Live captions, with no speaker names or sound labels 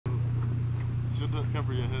should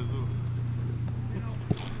cover your head as well.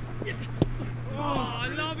 Oh, I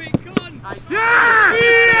love it, con!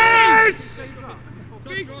 Yes!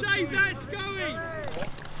 Big save, that's going!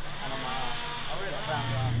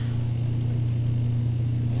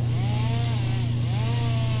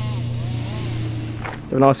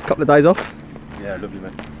 Have a nice couple of days off? Yeah, lovely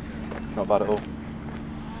mate. Not bad at all.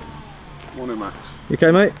 Morning Max. You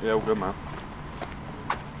okay mate? Yeah, all good man.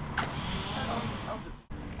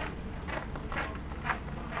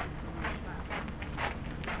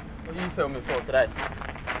 What are you filming for today?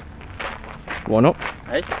 Why not?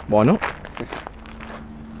 Hey? Why not?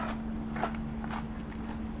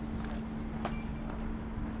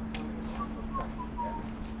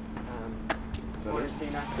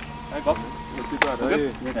 Hey boss. Not too bad, are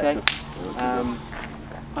you? You okay?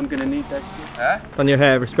 I'm gonna need those. Done your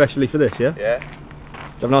hair especially for this, yeah? Yeah,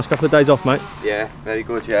 Have a nice couple of days off mate. yeah, very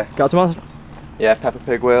good, yeah. Go out to Marsden? Yeah, Pepper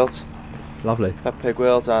Pig Worlds. Lovely. Pepper Pig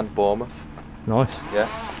Worlds and Bournemouth. Nice. Yeah.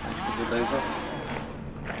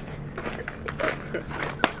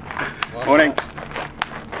 Morning.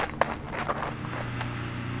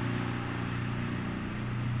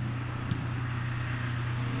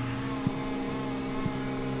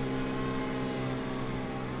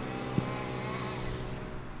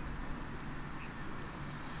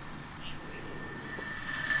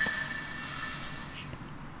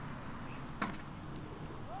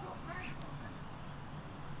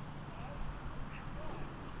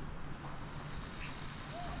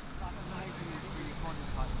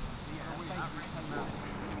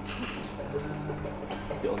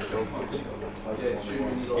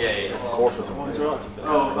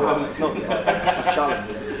 It's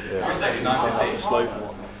challenging. Yeah. It's slow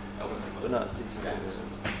one. But no, it's decent.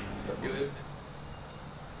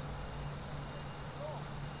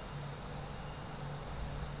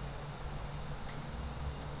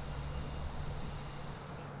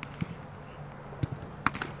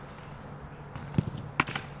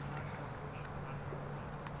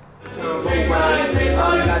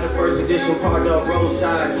 Got the first edition parked up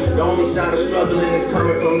roadside. The only sign of struggling is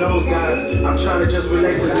coming from those guys. I'm trying to just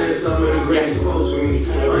relate to this. Some of the greatest quotes for me.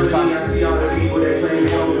 Under me, I see all the people that claim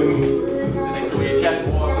it over me. Next to your chest,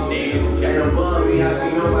 knees, And above me, I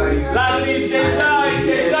see nobody. Loudly, chest side,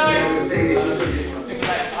 chest side! Say that you took it.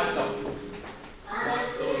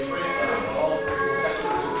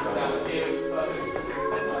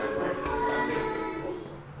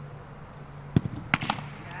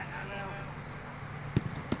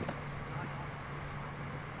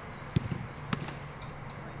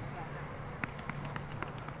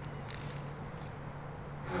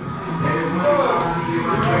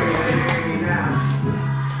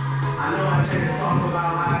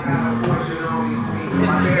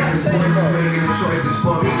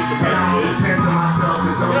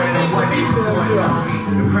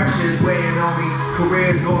 The pressure is weighing on me.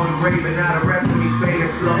 Career's going great, but now the rest of me's fading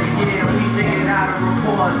slowly. Yeah, we figured out a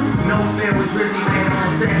rapport. No fear with Drizzy made on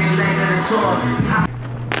the second leg of the tour.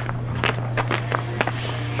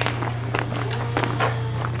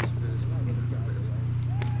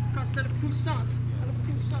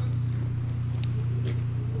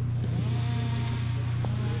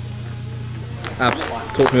 Abs,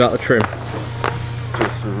 talk to me about the trim.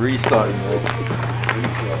 Just restarting mate.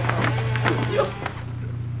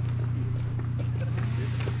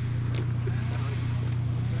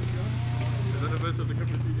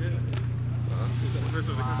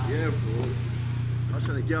 Yeah, bro. I was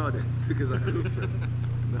trying to get out there as quick as I could.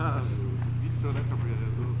 Nah, bro. You should cover your head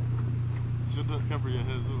as well. Should cover your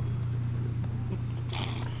head as well.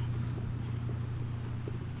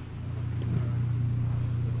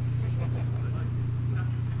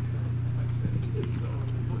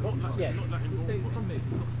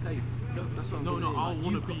 No, I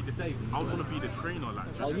want to be the I want to be the trainer, like.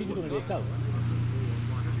 Oh, you just want to be a coach?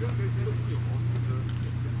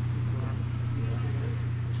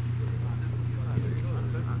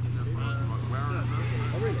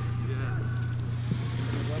 Oh really? Yeah.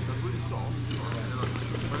 That's really soft.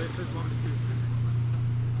 But it says 1 to 2.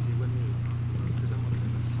 See when you present one of the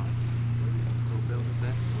sites, little builders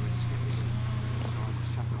there, or it's skipping. So I just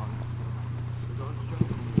check it out.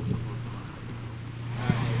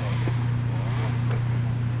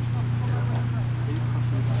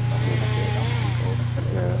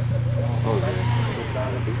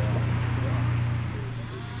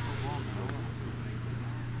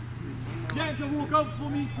 Gents, walk over for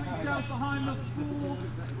me, put yourself behind the 4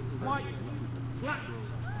 white flaps.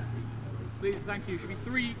 Please, thank you. Should be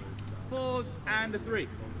 3 4s and a 3.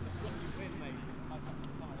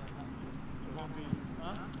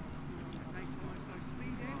 Huh?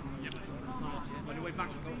 your way back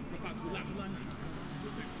to the lateral lunge.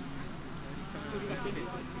 Put it back in it.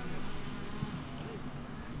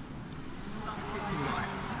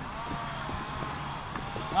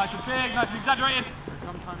 Nice and big, nice and exaggerated.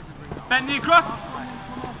 Bend knee across.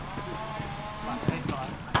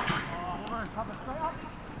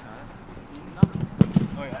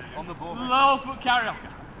 On the ball. Low foot carrier.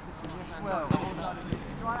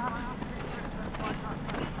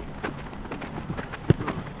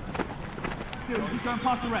 Good, keep going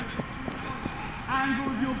past the rest.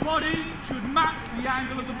 Angle of your body should match the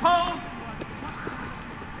angle of the pole.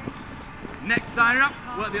 Next side up,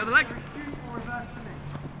 work the other leg.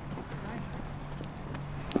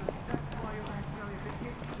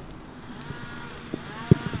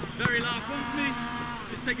 Very last one for me.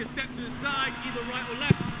 Just take a step to the side, either right or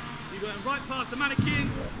left. You're going right past the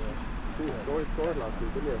mannequin. Scored last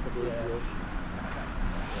week, didn't you?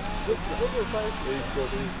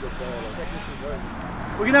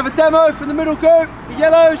 We're going to have a demo from the middle group, the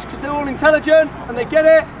yellows, because they're all intelligent and they get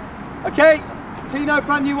it. Okay, Tino,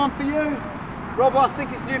 brand new one for you. Rob, I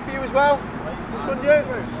think it's new for you as well. This one new.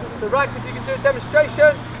 So Rax, if you can do a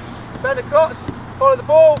demonstration, bend across, follow the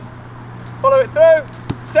ball, follow it through,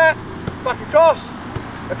 set, back across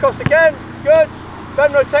again, good.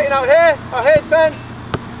 Ben rotating out here, Ben.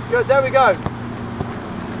 Good, there we go.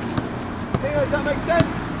 Tino, does that make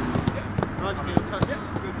sense?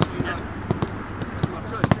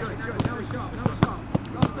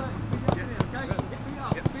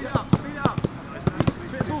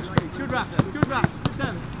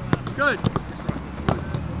 Good.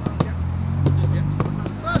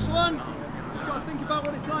 First one, just got to think about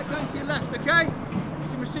what it's like going to your left, okay? You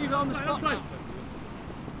can receive it on the spot now.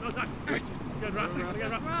 Good,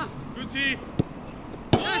 Raph. Good see.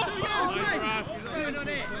 Yes, there we go. Nice, Good on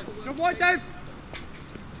it. Go wide down.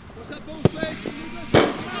 What's that ball play?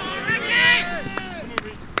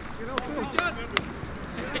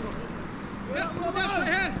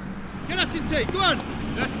 Get that in, T. Go on.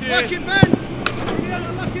 Work it, Ben. Yeah,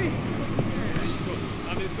 unlucky.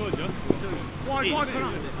 And it's good, John. Wide for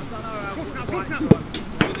that. Cross now.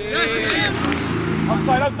 Yes.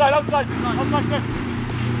 Outside, sir.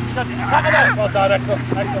 Well done,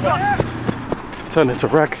 excellent. Turn it to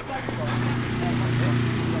Rex. Good.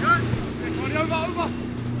 Next one, over.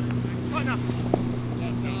 Tighten up.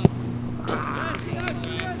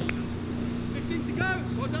 15 to go.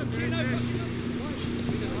 Well done, Tino.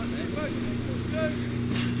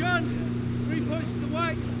 John, 3 points to the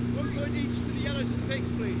whites, 1 point each to the yellows and the pinks,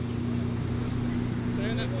 please. Stay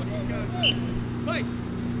on that one. Go. Play.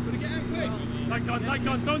 Gotta get out quick. Light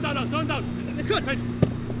on, zone down. Let's go. Chris.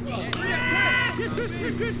 Good.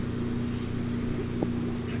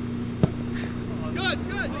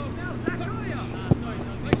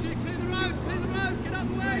 Make sure you clear the road. Get out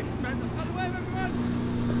the way. Out the way, everyone.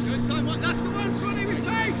 Good time. That's the one, Swanee, with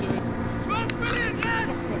pace. Swan's brilliant, yes.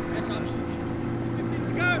 15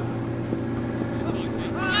 to go.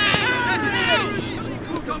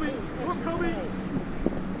 Coming.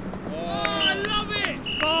 Oh, I love it.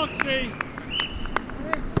 Foxy.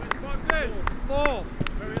 4.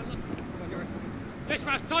 Very unlucky. This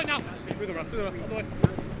fast, tight now. With the rest, all the way.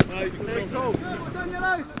 Nice. Well done,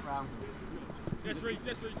 yellows. Yes, Reed.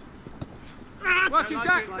 Working,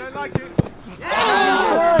 Jack. Don't like it.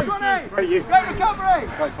 Yeah! Swanee! Great recovery!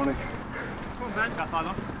 Thanks, Money. Come on, Ben.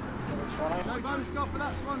 No bonus goal for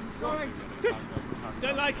that one. Sorry.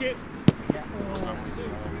 Don't like it. Gaffer.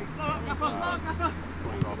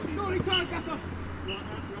 Surely time, Gaffer.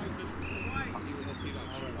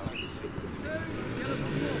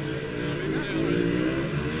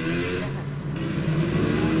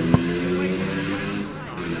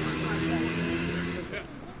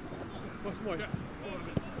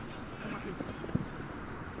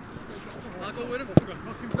 I'll go with him.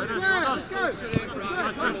 Let's go.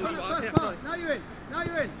 Now you're in.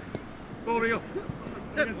 Ball up.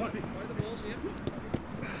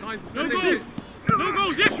 No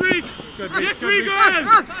goals, yes, Reed! Yes, Reed, go ahead!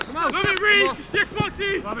 Love it, Reed! Yes,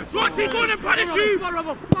 Moxie! Moxie, go on and punish you! Come on,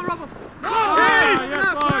 Robbo!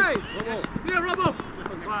 Yeah, Robbo!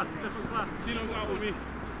 Different class. Tino's out with me.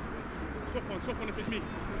 Soft one if it's me.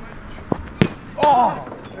 Oh!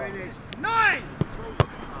 9!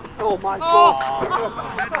 Oh my God!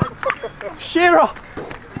 Shearer!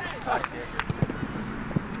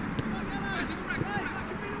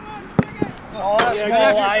 Oh, that's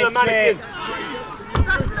more like it.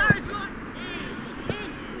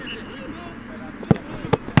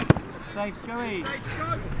 Safe, Scully.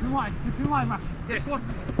 Too wide, Matt. Yes, one.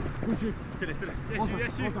 Yes,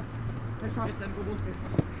 you.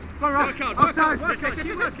 Go, Rob. Outside. Yes.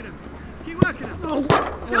 Keep working it. Oh!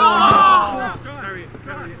 Carry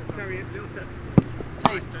it, little set.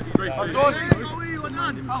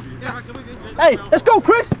 Hey, let's go,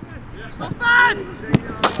 Chris! Not bad!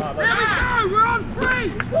 There we go, we're on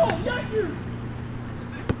 3!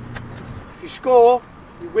 If you score,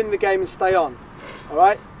 you win the game and stay on.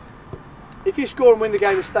 Alright? If you score and win the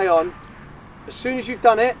game and stay on, as soon as you've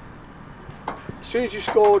done it, as soon as you've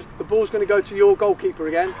scored, the ball's going to go to your goalkeeper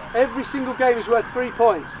again. Every single game is worth 3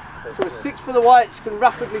 points. So a 6 for the Whites can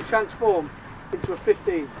rapidly transform into a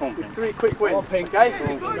 15 with 3 quick wins. Okay?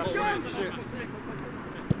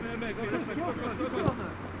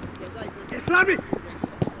 Get slammy!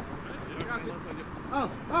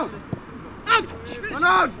 Out! Run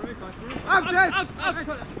on! Out, Jed!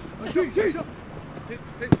 Shoot!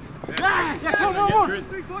 Yeah, come on!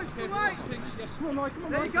 3 points to the right! Come on,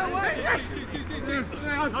 There you go, wait!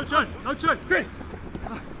 No turn! Chris!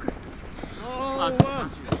 Oh,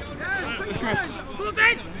 Pull it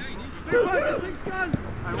in! 3 points, things done!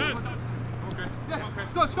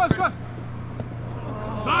 Score!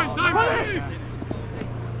 Time!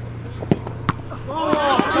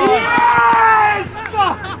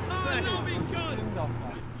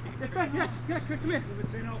 Yes! Yes, Chris, come here.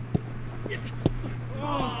 Oh,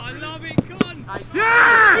 I love it, Con!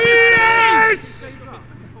 Yes!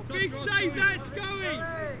 Big save, that's going!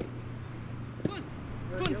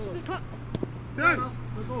 Turn!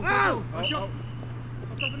 Ow!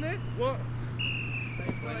 What's up in there? What?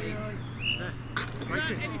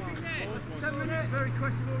 Anything there? 7 minutes, very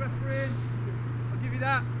questionable refereeing. I'll give you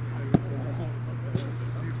that.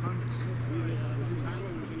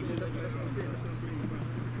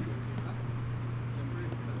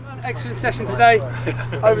 Excellent session today.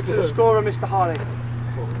 Over to the scorer, Mr. Harley.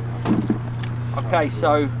 Okay,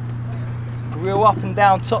 so real up and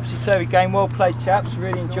down, topsy-turvy game. Well played, chaps.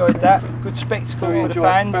 Really enjoyed that. Good spectacle for the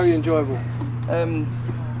fans. Very enjoyable.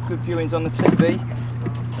 Good viewings on the TV.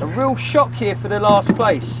 A real shock here for the last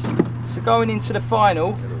place. So going into the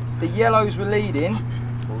final, the Yellows were leading.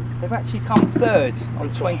 They've actually come 3rd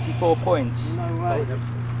on 24 points. No way.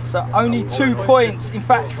 So only 2 points, in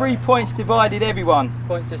fact 3 points divided everyone.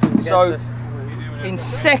 So in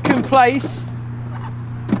 2nd place,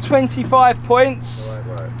 25 points.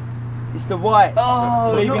 It's the Whites,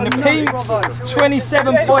 leaving the Pinks,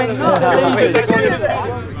 27 points.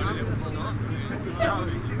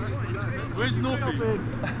 Where's Northie?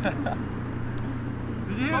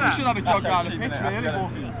 We should have a jog round the pitch, really.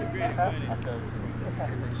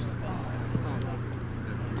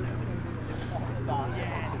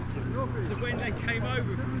 So when they came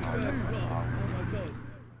over from the first block,